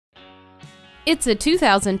It's a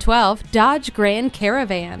 2012 Dodge Grand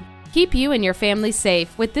Caravan. Keep you and your family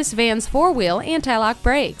safe with this van's four-wheel anti-lock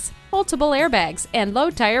brakes, multiple airbags, and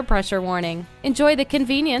low tire pressure warning. Enjoy the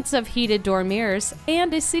convenience of heated door mirrors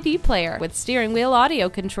and a CD player with steering wheel audio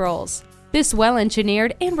controls. This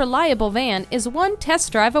well-engineered and reliable van is one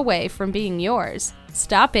test drive away from being yours.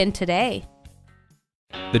 Stop in today.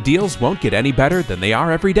 The deals won't get any better than they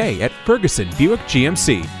are every day at Ferguson Buick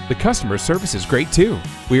GMC. The customer service is great too.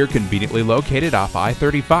 We are conveniently located off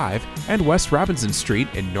I-35 and West Robinson Street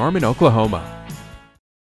in Norman, Oklahoma.